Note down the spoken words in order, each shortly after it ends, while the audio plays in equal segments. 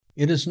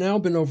It has now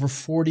been over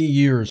 40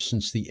 years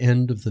since the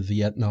end of the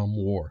Vietnam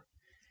War.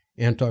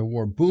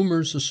 Anti-war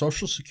boomers, a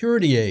Social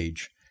Security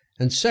age,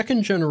 and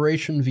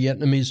second-generation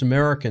Vietnamese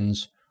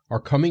Americans are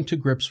coming to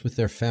grips with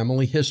their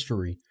family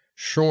history,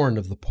 shorn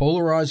of the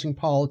polarizing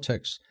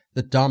politics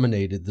that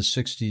dominated the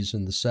 60s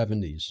and the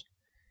 70s.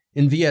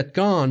 In Viet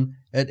Gone,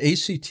 at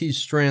ACT's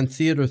Strand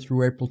Theater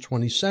through April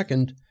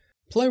 22nd,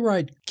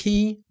 playwright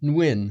Qui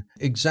Nguyen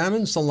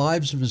examines the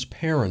lives of his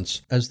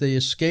parents as they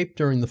escape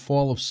during the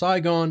fall of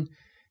Saigon,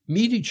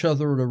 meet each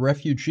other at a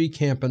refugee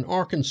camp in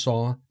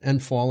Arkansas,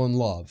 and fall in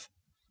love.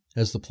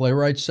 As the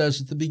playwright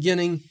says at the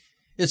beginning,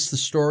 it's the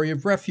story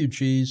of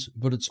refugees,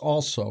 but it's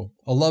also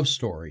a love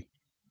story.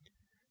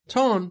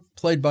 Ton,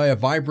 played by a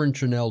vibrant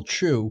Janelle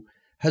Chu,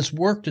 has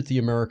worked at the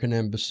American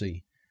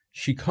Embassy.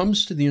 She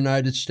comes to the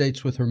United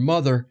States with her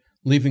mother,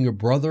 leaving a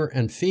brother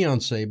and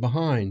fiancé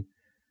behind.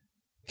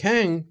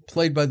 Kang,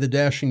 played by the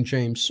dashing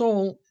James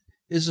Soul,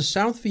 is a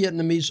South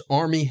Vietnamese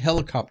Army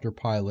helicopter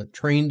pilot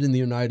trained in the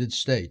United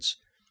States.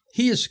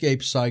 He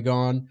escapes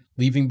Saigon,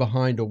 leaving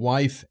behind a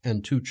wife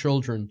and 2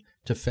 children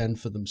to fend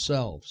for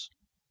themselves.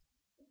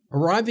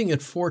 Arriving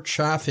at Fort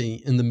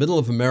Chaffee in the middle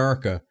of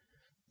America,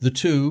 the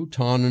two,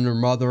 Ton and her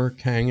mother,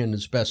 Kang and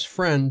his best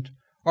friend,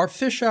 are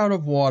fish out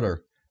of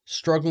water,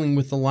 struggling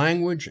with the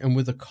language and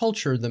with a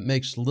culture that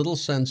makes little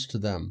sense to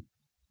them.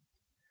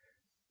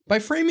 By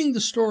framing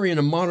the story in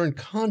a modern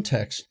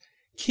context,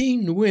 Qui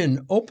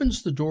Nguyen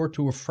opens the door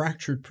to a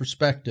fractured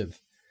perspective.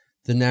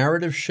 The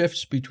narrative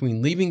shifts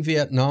between leaving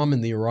Vietnam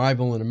and the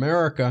arrival in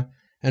America,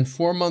 and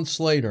 4 months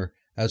later,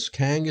 as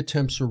Kang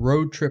attempts a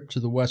road trip to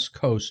the West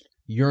Coast,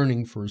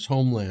 yearning for his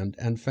homeland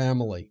and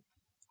family.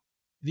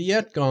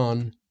 Viet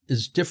Gone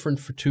is different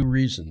for 2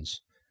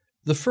 reasons.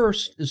 The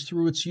first is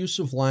through its use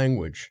of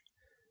language.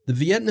 The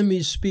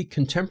Vietnamese speak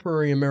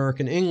contemporary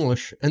American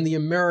English, and the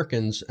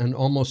Americans an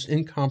almost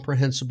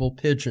incomprehensible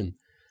Pidgin,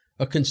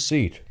 a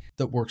conceit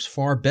that works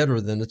far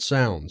better than it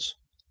sounds.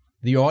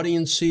 The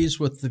audience sees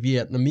what the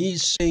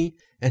Vietnamese see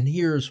and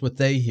hears what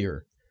they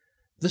hear.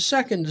 The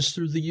second is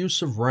through the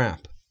use of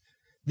rap.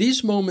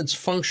 These moments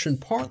function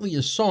partly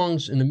as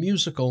songs in a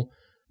musical,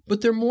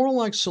 but they're more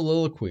like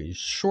soliloquies,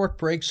 short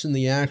breaks in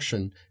the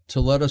action to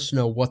let us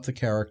know what the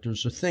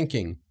characters are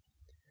thinking.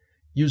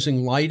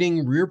 Using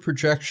lighting, rear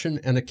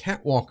projection, and a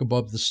catwalk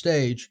above the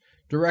stage,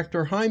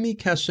 director Jaime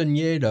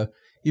Castañeda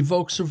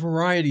evokes a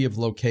variety of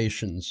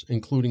locations,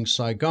 including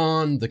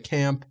Saigon, the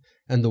camp,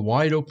 and the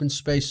wide-open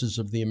spaces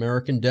of the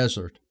American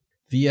desert.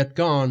 Viet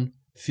Gone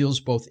feels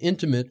both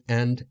intimate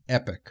and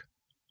epic.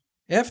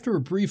 After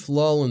a brief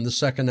lull in the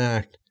second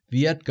act,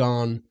 Viet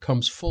Gone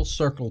comes full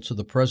circle to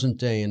the present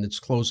day in its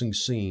closing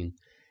scene,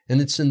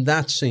 and it's in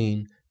that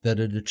scene that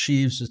it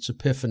achieves its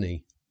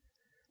epiphany.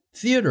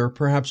 Theater,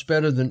 perhaps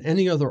better than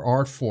any other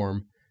art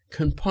form,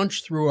 can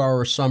punch through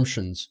our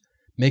assumptions,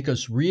 make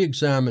us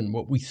re-examine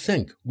what we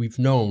think we've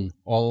known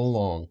all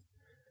along.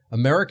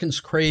 Americans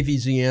crave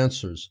easy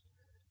answers,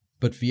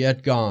 but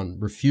Viet Gone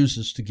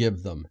refuses to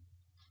give them,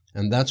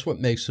 and that's what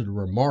makes it a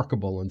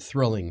remarkable and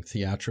thrilling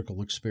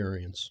theatrical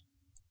experience.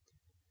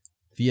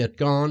 Viet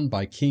Gone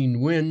by Qui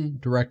Nguyen,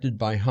 directed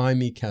by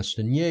Jaime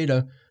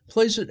Castañeda,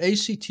 plays at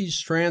ACT's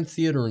Strand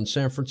Theater in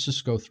San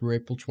Francisco through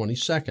April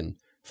 22nd.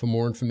 For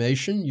more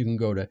information, you can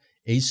go to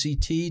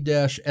act-sf.org.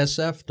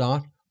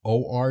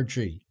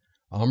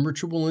 I'm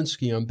Richard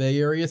Walensky on Bay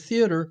Area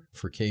Theater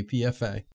for KPFA.